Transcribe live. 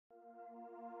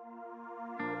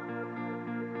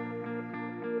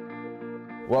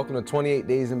Welcome to 28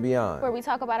 Days and Beyond, where we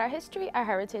talk about our history, our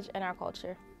heritage, and our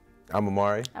culture. I'm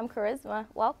Amari. I'm Kharisma.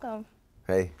 Welcome.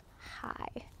 Hey. Hi.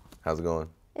 How's it going?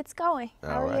 It's going.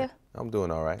 How are you? I'm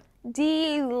doing all right.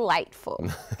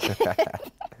 Delightful.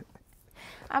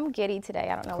 I'm giddy today.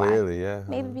 I don't know why. Clearly, yeah.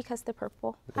 Maybe because the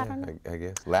purple. Yeah, I don't know. I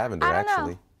guess. Lavender, I don't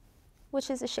actually. know. Which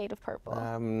is a shade of purple.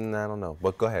 I don't know.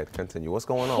 But go ahead, continue. What's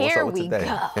going on? Here What's up with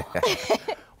today?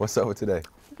 Go. What's up with today?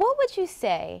 What would you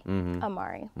say,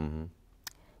 Amari,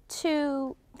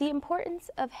 to the importance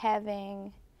of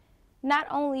having not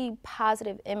only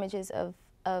positive images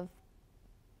of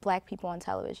Black people on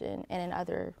television and in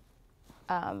other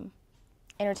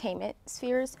entertainment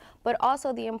spheres, but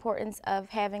also the importance of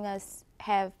having us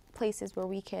have places where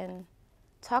we can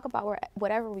talk about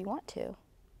whatever we want to,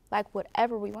 like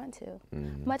whatever we want to,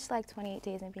 much like 28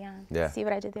 Days and Beyond. Yeah. See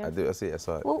what I did there? I do. I see it. I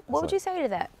saw it. What would you say to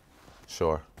that?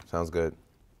 Sure. Sounds good.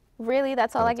 Really?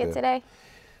 That's all I get good. today?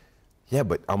 Yeah,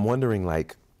 but I'm wondering,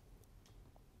 like,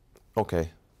 okay,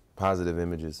 positive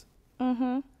images.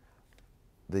 The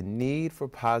need for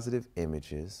positive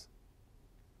images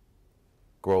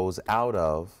grows out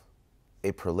of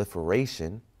a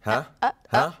proliferation, of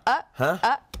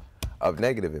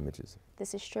negative images.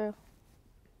 This is true.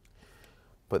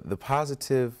 But the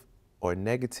positive or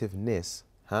negativeness,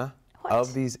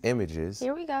 of these images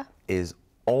Here we go. is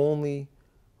only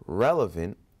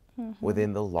relevant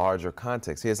within the larger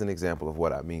context. Here's an example of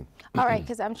what I mean. All right,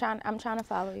 because I'm trying to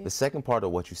follow you. The second part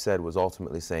of what you said was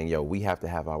ultimately saying, yo, we have to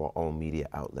have our own media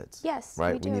outlets. Yes,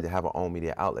 right? we do. need to have our own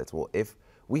media outlets. Well, if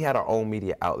we had our own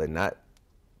media outlet, not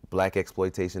Black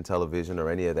exploitation television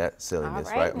or any of that silliness,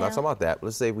 All right, right? I'm not talking about that. But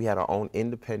let's say we had our own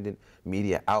independent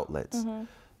media outlets.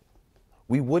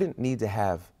 We wouldn't need to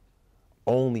have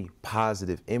only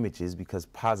positive images, because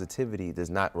positivity does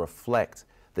not reflect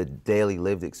the daily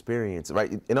lived experience,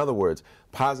 right? In other words,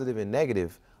 positive and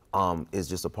negative is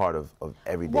just a part of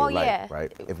everyday life,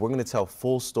 right? If we're gonna tell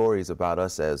full stories about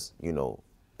us as, you know,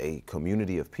 a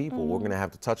community of people, we're gonna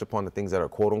have to touch upon the things that are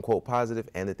quote unquote positive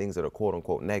and the things that are quote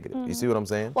unquote negative. You see what I'm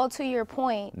saying? Well, to your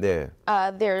point, Yeah.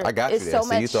 there I got you is there. so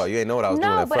See, much. you thought you didn't know what I was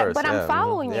doing at first. But I'm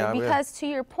following Yeah, you, yeah. because to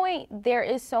your point, there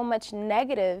is so much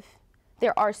negative.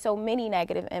 There are so many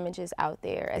negative images out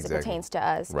there as it pertains to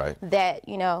us, Right. that,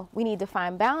 you know, we need to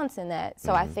find balance in that.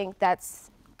 So I think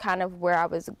that's kind of where I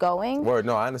was going. Word,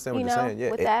 no, I understand what you you're know, saying. Yeah,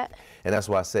 with that. And that's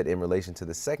why I said in relation to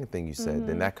the second thing you said,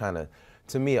 then that kind of,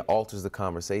 to me, it alters the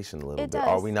conversation a little It bit.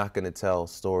 Are does. we not going to tell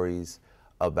stories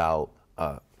about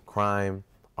crime?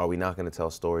 Are we not going to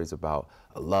tell stories about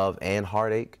love and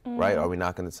heartache, right? Are we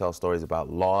not going to tell stories about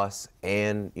loss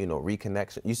and, you know,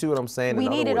 reconnection? You see what I'm saying? We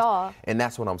In other need it words, all. And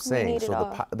that's what I'm saying. need it So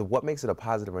all. what makes it a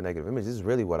positive or negative image, this is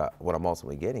really what I'm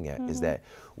ultimately getting at, is that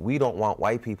we don't want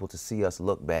white people to see us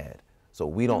look bad. So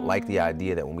we don't like the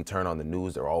idea that when we turn on the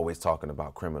news, they're always talking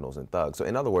about criminals and thugs. So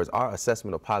in other words, our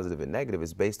assessment of positive and negative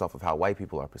is based off of how white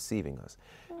people are perceiving us.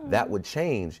 That would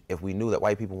change if we knew that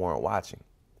white people weren't watching.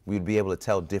 We'd be able to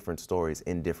tell different stories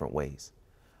in different ways.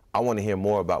 I want to hear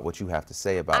more about what you have to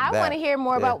say about that. I want to hear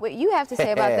more about what you have to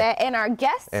say about that. And our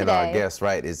guest today. And our guest,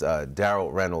 right, is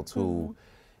Darryl Reynolds, who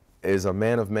is a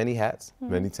man of many hats,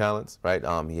 many talents, right?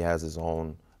 He has his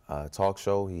own talk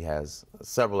show. He has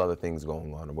several other things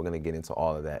going on, and we're going to get into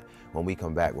all of that when we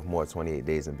come back with more 28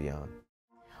 Days and Beyond.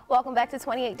 Welcome back to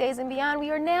 28 Days and Beyond. We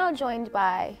are now joined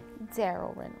by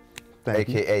Darryl Reynolds.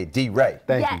 AKA D-Ray.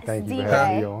 Thank Yes, you. Thank you for D-Ray.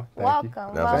 having me on. Thank Welcome.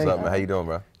 That's what's up, Welcome. man. How you doing,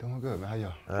 bro? Doing good, man. How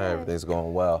y'all? All right, everything's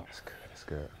going well. That's good. That's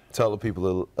good. Tell the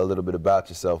people a little bit about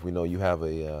yourself. We know you have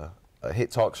a hit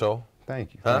talk show.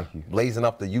 Thank you. Huh? Thank you. Blazing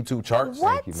up the YouTube charts.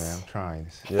 What? Thank you, man. I'm trying.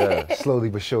 Yeah.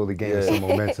 Slowly but surely gaining some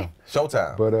momentum.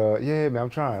 Showtime. But yeah, man, I'm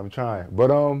trying.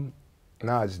 But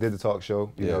I just did the talk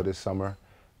show, you know, this summer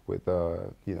with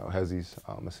you know, Hezzy's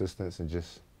assistants, and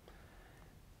just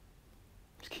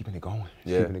keeping it going.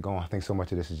 Keeping it going. I think so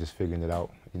much of this is just figuring it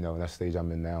out, you know, and that stage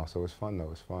I'm in now. So it's fun though.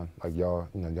 It's fun. Like y'all,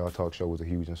 you know, y'all talk show was a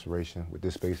huge inspiration with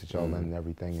this space that y'all in and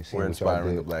everything. And We're what y'all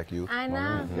inspiring the did. Black youth. I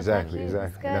know. Exactly. It's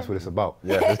And that's what good. it's about.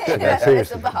 Yeah. That's what seriously.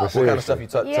 it's about. But What kind of stuff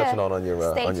seriously. you touching on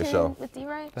your Stay show? tuned with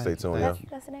D-Ray. Stay tuned, Thank yeah.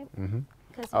 That's the name?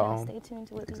 Because you gotta stay tuned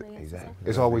to what D-Ray has to say. Exactly.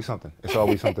 It's always something. It's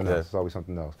always something else. It's always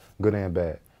something else. Good and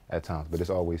bad at times, but it's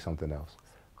always something else.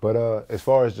 But as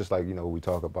far as just like, you know, what we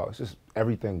talk about, it's just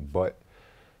everything but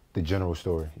the general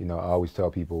story. You know, I always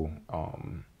tell people,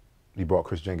 he brought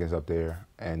Chris Jenkins up there,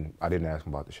 and I didn't ask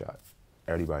him about the shot.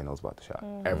 Everybody knows about the shot.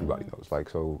 Everybody knows. Like,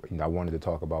 so, you know, I wanted to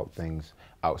talk about things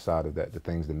outside of that, the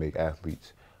things that make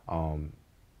athletes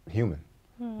human.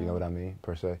 You know what I mean,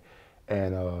 per se.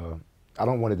 And I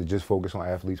don't want it to just focus on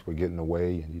athletes. We're getting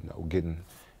away and, you know, getting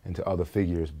into other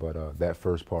figures, but that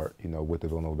first part, you know, with the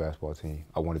Villanova basketball team,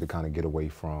 I wanted to kind of get away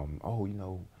from, oh, you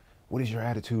know, what is your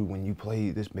attitude when you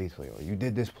play this base play, or you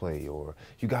did this play, or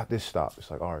you got this stop?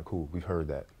 It's like, all right, cool, we've heard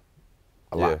that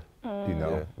a lot. You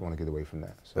know, I want to get away from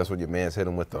that. So. That's when your man's hit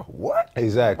him with the what?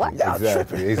 Exactly, What?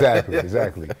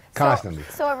 exactly, constantly.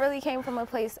 So it really came from a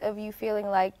place of you feeling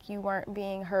like you weren't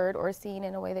being heard or seen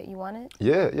in a way that you wanted?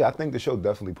 Yeah, I think the show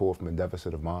definitely pulled from a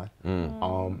deficit of mine.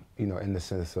 You know, in the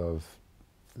sense of,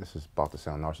 this is about to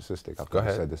sound narcissistic. I've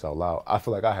never said this out loud. I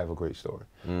feel like I have a great story.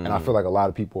 And I feel like a lot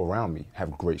of people around me have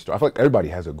a great story. I feel like everybody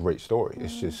has a great story.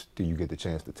 It's just, do you get the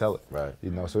chance to tell it? Right. You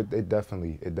know, so it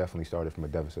definitely started from a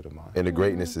deficit of mine. And the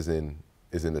greatness is in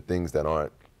the things that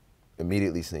aren't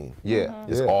immediately seen. Yeah.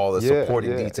 It's all the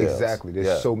supporting details. Exactly.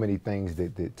 There's so many things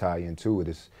that tie into it.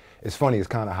 It's funny, it's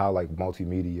kind of how like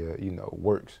multimedia, you know,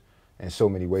 works. In so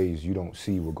many ways, you don't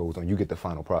see what goes on. You get the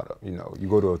final product. You know, you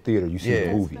go to a theater, you see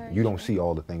the movie. You don't see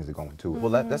all the things that go into it.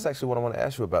 Well, that's actually what I want to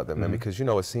ask you about that, man, because, you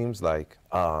know, it seems like,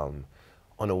 on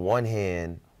the one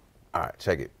hand, all right,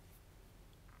 check it.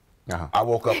 I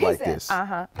woke up like this.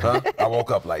 I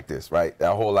woke up like this, right?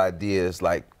 That whole idea is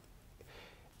like,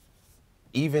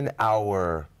 even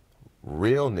our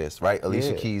realness, right?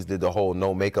 Alicia Keys did the whole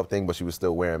no makeup thing, but she was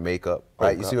still wearing makeup,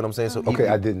 right? You see what I'm saying? So okay,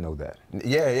 I didn't know that.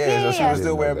 So she was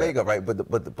still wearing makeup, right?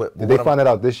 But did they find it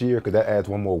out this year? Because that adds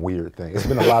one more weird thing. It's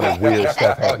been a lot of weird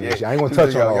stuff happening this year. I ain't gonna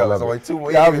touch on all of it.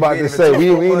 I was about to say, we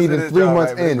ain't even 3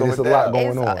 months in, and it's a lot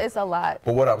going on. It's a lot.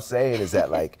 But what I'm saying is that,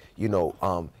 like, you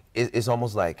know, it's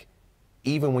almost like,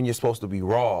 even when you're supposed to be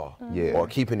raw or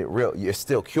keeping it real, you're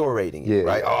still curating it,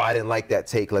 right? Oh, I didn't like that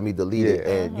take, let me delete it.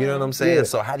 And you know what I'm saying?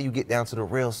 So how do you get down to the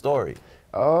real story?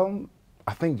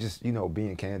 I think just, you know,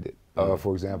 being candid.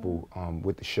 For example,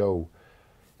 with the show,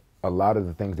 a lot of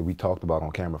the things that we talked about on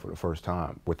camera for the first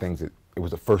time were things that, it was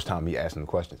the first time me asking the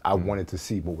questions. I wanted to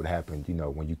see what would happen, you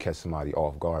know, when you catch somebody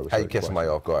off guard. How you catch somebody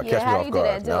off guard? Yeah, catch me off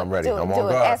guard. Now I'm ready. I'm on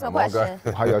guard. Ask a question.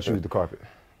 How y'all choose the carpet?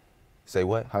 Say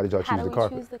what? How did y'all choose the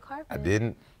carpet? Choose the carpet? I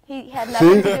didn't. He had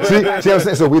nothing to do with see what I'm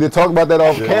saying? So we did talk about that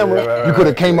off camera. You could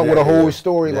have came up with a whole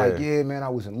story like, man, I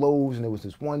was in Lowe's and there was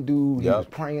this one dude, he was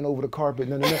praying over the carpet.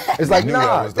 It's like,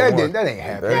 nah, that ain't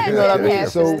happening. You know what I mean?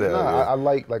 So I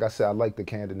like I said, I like the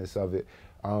candidness of it.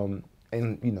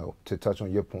 And, you know, to touch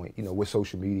on your point, you know, with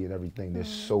social media and everything, there's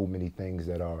so many things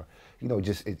that are, you know,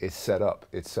 just it's set up,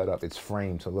 it's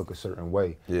framed to look a certain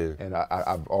way. And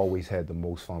I've always had the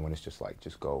most fun when it's just like,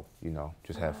 just go, you know,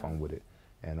 just have fun with it.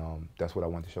 And that's what I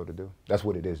want the show to do. That's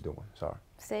what it is doing. Sorry.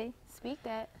 See, speak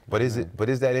that. But is it? But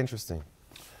is that interesting?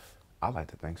 I like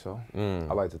to think so.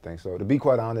 I like to think so. To be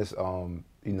quite honest,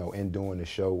 you know, in doing the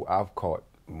show, I've caught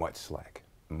much slack.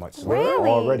 Really?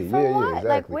 Already. For yeah, what? exactly.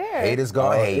 Like where? Haters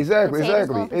gonna hate. Exactly.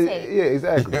 Yeah,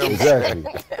 exactly.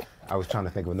 I was trying to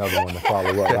think of another one to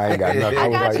follow up. I ain't got nothing. I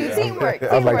got you. Teamwork.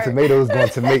 I was like, tomatoes going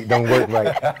to tomate don't work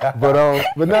right. But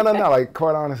no. Like,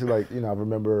 quite honestly, like, you know, I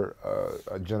remember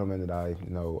a gentleman that I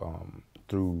know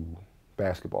through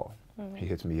basketball. He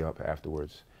hits me up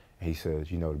afterwards. And he says,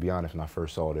 you know, to be honest, when I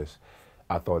first saw this,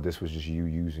 I thought this was just you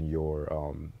using your,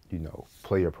 you know,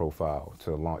 player profile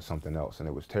to launch something else, and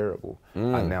it was terrible.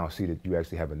 I now see that you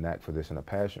actually have a knack for this and a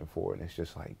passion for it, and it's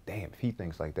just like, damn, if he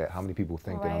thinks like that, how many people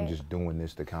think that I'm just doing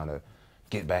this to kind of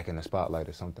get back in the spotlight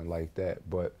or something like that?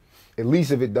 But at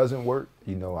least if it doesn't work,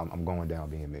 you know, I'm going down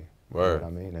being me. Word. You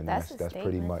know what I mean? And that's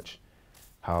pretty much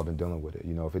how I've been dealing with it.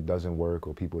 You know, if it doesn't work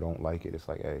or people don't like it, it's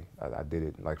like, hey, I did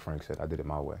it, like Frank said, I did it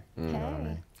my way. You know what I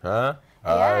mean? Huh?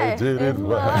 Yeah. I did it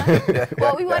right.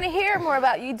 Well, we want to hear more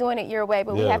about you doing it your way,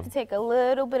 but we have to take a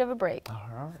little bit of a break. All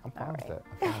right, I'm fine with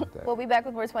that. We'll be back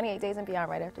with more 28 Days and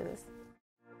Beyond right after this.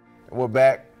 We're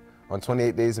back on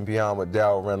 28 Days and Beyond with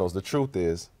Darryl Reynolds. The truth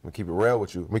is, we keep it real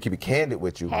with you. We keep it candid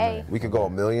with you. Hey. We could go a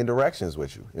million directions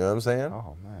with you. You know what I'm saying?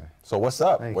 Oh, man. So what's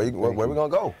up? Thank Where you. we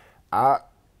going to go?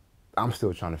 I'm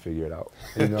still trying to figure it out.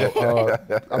 You know,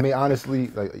 I mean, honestly,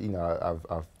 like, you know,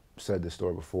 I've said this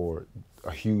story before.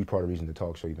 A huge part of the reason the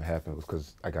talk show even happened was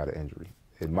because I got an injury.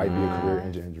 It might be a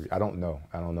career-ending injury. I don't know.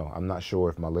 I'm not sure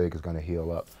if my leg is going to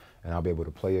heal up and I'll be able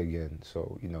to play again.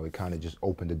 So, you know, it kind of just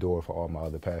opened the door for all my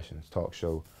other passions. Talk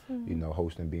show, you know,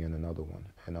 hosting being another one.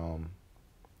 And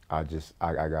I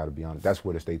got to be honest. That's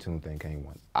where the stay tuned thing came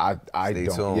on. I Stay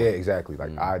don't. tuned. Yeah, exactly.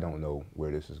 Like I don't know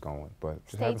where this is going, but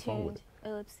just Stay having fun with tuned. it.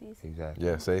 Ellipses. Exactly.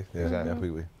 Yeah, see? Yeah, Exactly.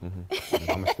 completely.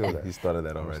 I'm still that. He started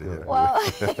that already.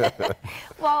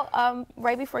 Well,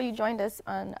 right before you joined us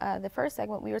on the first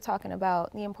segment, we were talking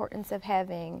about the importance of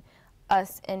having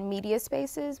us in media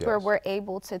spaces where we're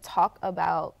able to talk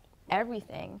about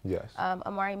everything. Yes.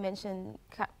 Amari mentioned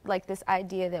like this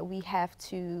idea that we have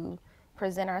to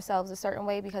present ourselves a certain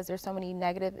way because there's so many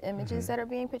negative images that are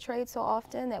being portrayed so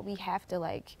often that we have to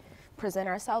like present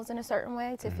ourselves in a certain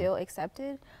way to feel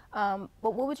accepted. But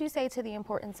what would you say to the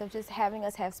importance of just having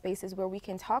us have spaces where we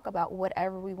can talk about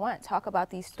whatever we want, talk about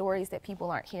these stories that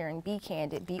people aren't hearing, be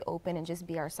candid, be open, and just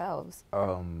be ourselves?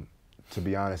 To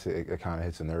be honest, it kind of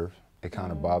hits a nerve. It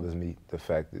kind of bothers me, the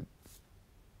fact that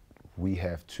we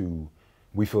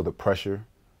feel the pressure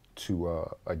to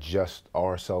adjust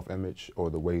our self-image or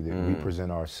the way that we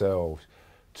present ourselves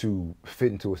to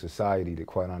fit into a society that,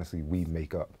 quite honestly, we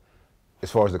make up. As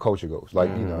far as the culture goes, like,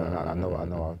 you know, I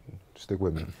know, stick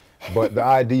with me. But the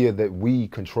idea that we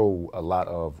control a lot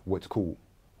of what's cool,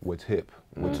 what's hip,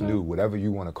 what's new, whatever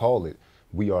you want to call it,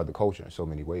 we are the culture in so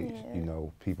many ways. Yeah. You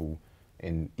know, people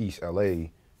in East LA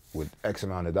with X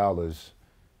amount of dollars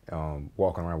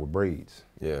walking around with braids.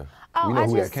 Yeah. Oh, we know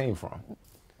who that came from.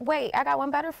 Wait, I got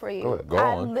one better for you. Go ahead. Go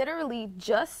I on. literally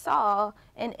just saw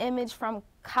an image from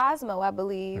Cosmo, I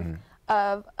believe,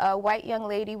 of a white young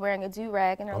lady wearing a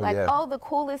do-rag, and they're like, yeah. oh, the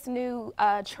coolest new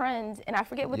trend, and I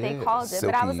forget what they called it,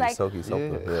 but I was like,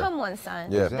 come on,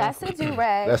 son, Yeah. that's a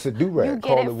do-rag. That's a do-rag. You get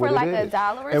Call it it for what like it is.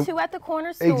 $1 or And $2 at the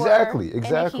corner store. Exactly. And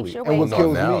it keeps your And what waist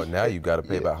kills off. me- Now you got to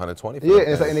pay about $120 for Yeah,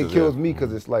 that and thing. it kills me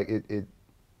because it's like it,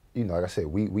 you know, like I said,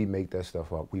 we make that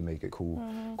stuff up. We make it cool.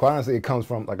 Quite honestly, it comes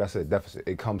from, like I said, deficit.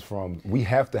 It comes from, we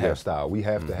have to have style. We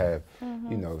have to have,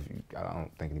 you know, I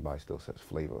don't think anybody still says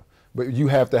flavor, but you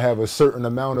have to have a certain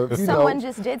amount of, you Someone know.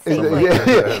 just did say Yeah, flavor.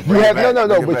 yeah. You have, no,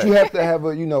 Bring it but back. you have to have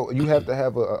a, you know, you have to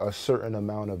have a certain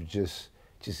amount of just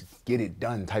get it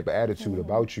done type of attitude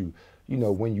about you, you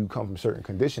know, when you come from certain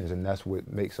conditions, and that's what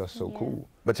makes us so cool.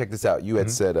 But check this out. You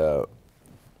had said,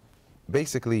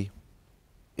 basically,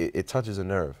 it touches a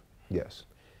nerve. Yes.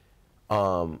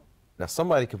 Now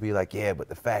somebody could be like, yeah, but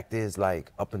the fact is,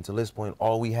 like, up until this point,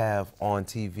 all we have on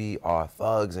TV are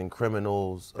thugs and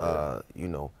criminals. You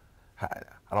know,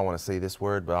 I don't want to say this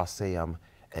word, but I'll say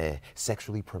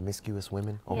sexually promiscuous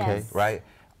women. Okay, Yes. right?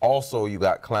 Also, you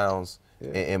got clowns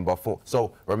and buffoon.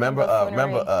 So remember,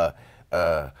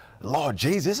 Lord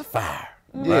Jesus, fire.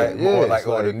 Right? Yeah, Or like, it's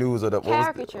or the like news of the,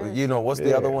 caricatures. you know, what's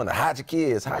the other one? Hide your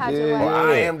kids, hide your, your or wife.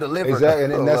 I am delivered. Exactly,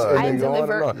 and that's- and I am then on and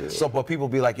delivered. on. So, but people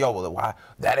be like, yo, well, why?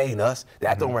 That ain't us.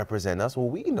 That don't represent us. Well,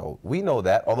 we know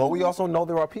that. Although we also know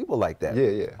there are people like that. Yeah,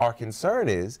 yeah. Our concern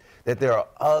is that there are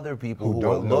other people who are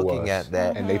don't know looking us, at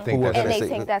that and they think who are that's And gonna they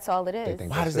say, think that's all it is.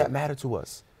 think why does that matter to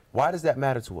us? Why does that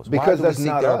matter to us? Because why do that's we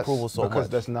seek not their us. approval so because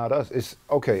much? that's not us. It's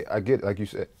okay. I get it. Like you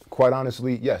said. Quite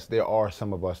honestly, yes, there are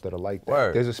some of us that are like that.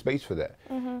 Word. There's a space for that.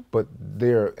 But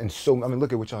there, and so I mean,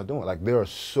 look at what y'all doing. Like there are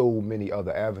so many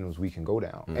other avenues we can go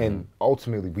down, and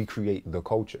ultimately we create the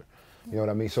culture. You know what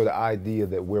I mean? So the idea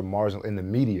that we're marginal in the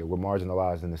media, we're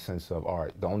marginalized in the sense of, all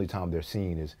right, the only time they're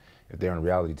seen is if they're on a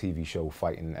reality TV show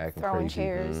fighting and acting Throwing crazy.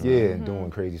 chairs. Yeah, and doing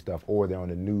crazy stuff, or they're on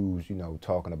the news, you know,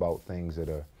 talking about things that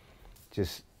are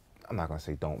just, I'm not gonna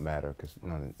say don't matter, because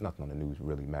nothing on the news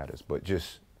really matters, but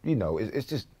just, you know, it's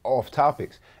just off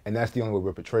topics, and that's the only way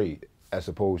we're portrayed, as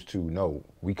opposed to, no,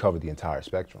 we cover the entire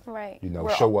spectrum. Right. You know,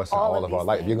 We're show us in all all of of our these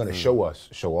life. If you're things. gonna show us,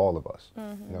 show all of us. You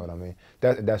know what I mean?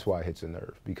 That's why it hits a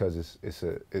nerve, because it's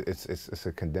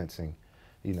a condensing,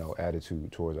 you know,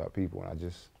 attitude towards our people, and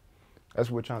that's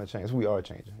what we're trying to change. That's what we are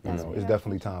changing. You know, it's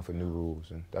definitely time for new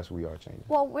rules, and that's what we are changing.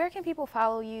 Well, where can people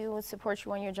follow you and support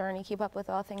you on your journey, keep up with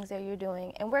all things that you're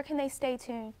doing, and where can they stay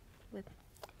tuned with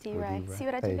D-Ray? See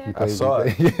what I did there? I saw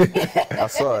it. I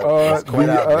saw it. It's quite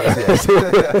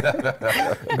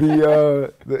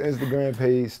The Instagram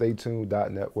page,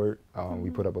 staytuned.network. We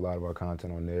put up a lot of our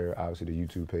content on there. Obviously, the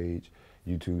YouTube page,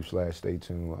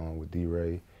 YouTube/staytuned with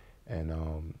D-Ray,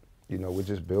 and you know, we're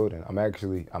just building. I'm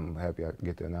happy I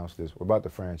get to announce this. We're about to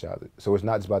franchise it. So it's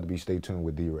not just about to be Stay Tuned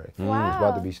with D-Ray. Wow. It's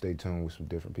about to be Stay Tuned with some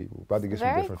different people. We're about to get some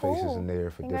Very different faces cool. in there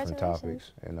for different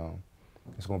Congratulations. topics. And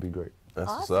it's going to be great. That's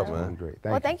what's Awesome. up, It's going to man. be great.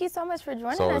 Well, thank you so much for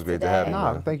joining It's always us great to today. have you.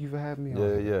 Nah, thank you for having me.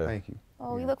 Yeah, yeah. Thank you.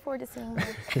 Oh, we look forward to seeing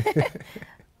you.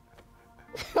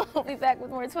 We'll be back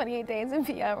with more 28 Days and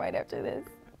Beyond right after this.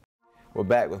 We're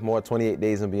back with more 28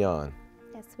 Days and Beyond.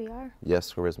 Yes, we are.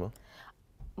 Yes, Kharisma.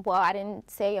 Well, I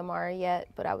didn't say Amari yet,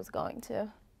 but I was going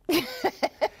to.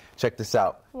 Check this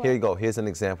out. Here you go. Here's an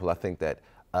example I think that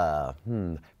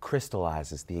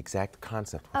crystallizes the exact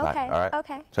concept. Of Okay, all right?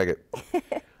 okay. Check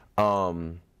it.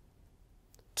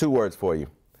 2 words for you.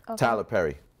 Okay. Tyler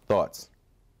Perry. Thoughts?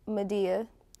 Medea.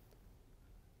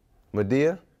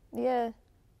 Medea? Yeah.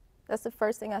 That's the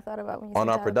first thing I thought about when you said On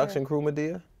our Tyler production Perry. crew,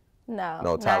 Medea? No.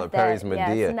 No, Tyler not Perry's that.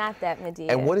 Medea. Yes, not that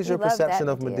Medea. And what is your We love that perception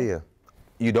of Medea?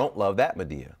 You don't love that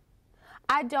Medea.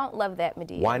 I don't love that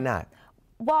Medea. Why not?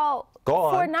 Well, Go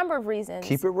for a on. number of reasons.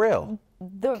 Keep it real.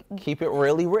 Keep it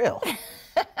really real.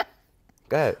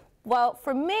 Go ahead. Well,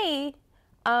 for me,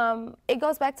 it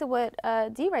goes back to what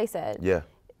D-Ray said. Yeah.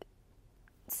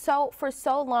 So for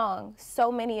so long, so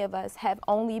many of us have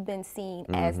only been seen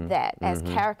as that, as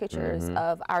caricatures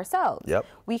of ourselves. Yep.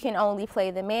 We can only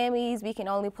play the mammies. We can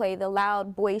only play the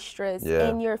loud, boisterous,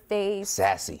 in your face,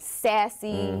 sassy,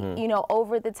 you know,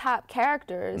 over the top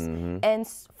characters. And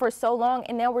for so long,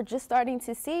 and now we're just starting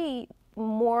to see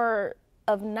more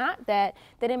of not that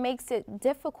it makes it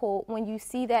difficult when you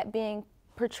see that being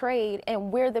portrayed,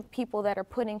 and we're the people that are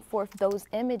putting forth those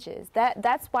images.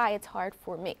 That's why it's hard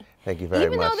for me. Thank you very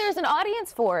much. Even though there's an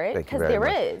audience for it, because there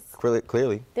is.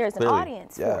 Clearly. There's an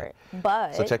audience for it.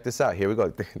 But so check this out. Here we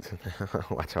go.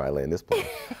 Watch how I land this plane.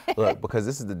 Look, because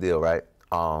this is the deal, right?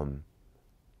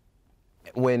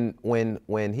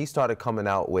 When he started coming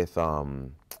out with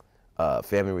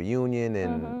Family Reunion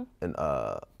and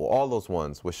all those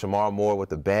ones with Shamar Moore with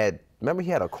the bad. Remember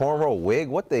he had a cornrow wig?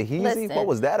 What the heezy? Listen, what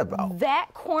was that about? That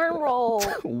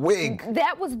cornrow wig.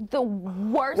 That was the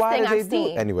worst Why thing did I've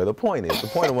seen. Anyway, the point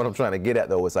of what I'm trying to get at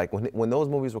though is like when those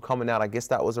movies were coming out, I guess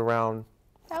that was around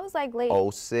that was like late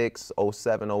 06,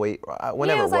 07, 08,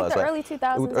 whenever it was. Like the like early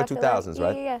 2000s. Early 2000s,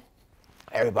 right? Yeah.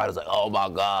 Everybody was like, oh my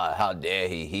God, how dare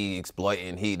he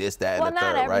exploiting, this, that, and the third,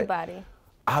 right? Well, not everybody.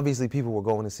 Obviously, people were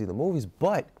going to see the movies,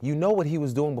 but you know what he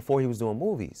was doing before he was doing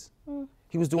movies.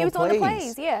 He was doing plays. Doing the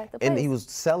plays, yeah. The plays. And he was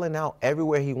selling out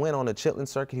everywhere he went on the Chitlin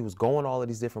circuit. He was going all of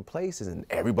these different places, and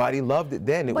everybody loved it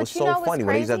then. It was so funny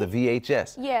when he was at the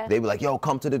VHS. Yeah. They'd be like, yo,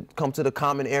 come to the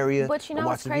common area. But you know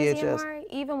what's crazy, Amari?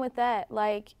 Even with that,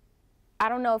 like, I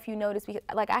don't know if you noticed, because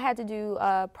like I had to do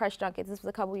press junkets. This was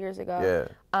a couple years ago.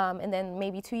 Yeah. And then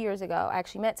maybe 2 years ago, I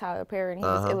actually met Tyler Perry,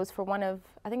 and it was for one of,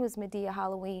 I think it was Medea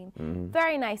Halloween.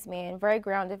 Very nice man, very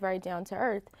grounded, very down to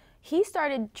earth. He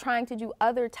started trying to do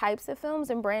other types of films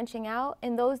and branching out,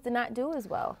 and those did not do as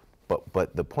well.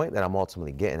 But the point that I'm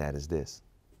ultimately getting at is this.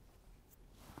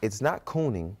 It's not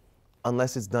cooning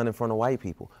unless it's done in front of white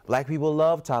people. Black people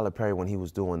loved Tyler Perry when he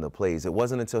was doing the plays. It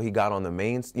wasn't until he got on the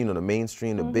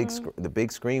mainstream, the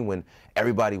big screen, when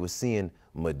everybody was seeing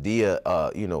Medea,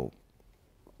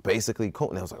 basically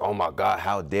cool. And I was like, oh my God,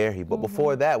 how dare he? But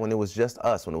before that, when it was just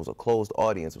us, when it was a closed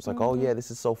audience, it was like, oh yeah, this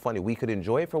is so funny. We could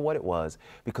enjoy it for what it was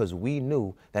because we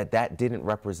knew that didn't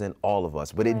represent all of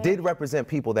us, but it did represent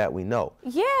people that we know.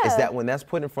 Yeah. It's that when that's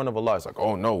put in front of a law, it's like,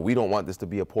 oh no, we don't want this to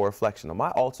be a poor reflection. And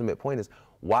my ultimate point is,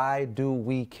 why do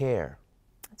we care?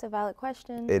 That's a valid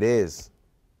question. It is.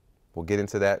 We'll get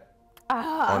into that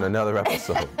on another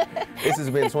episode. This has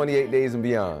been 28 Days and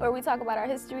Beyond, where we talk about our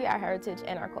history, our heritage,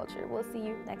 and our culture. We'll see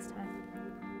you next time.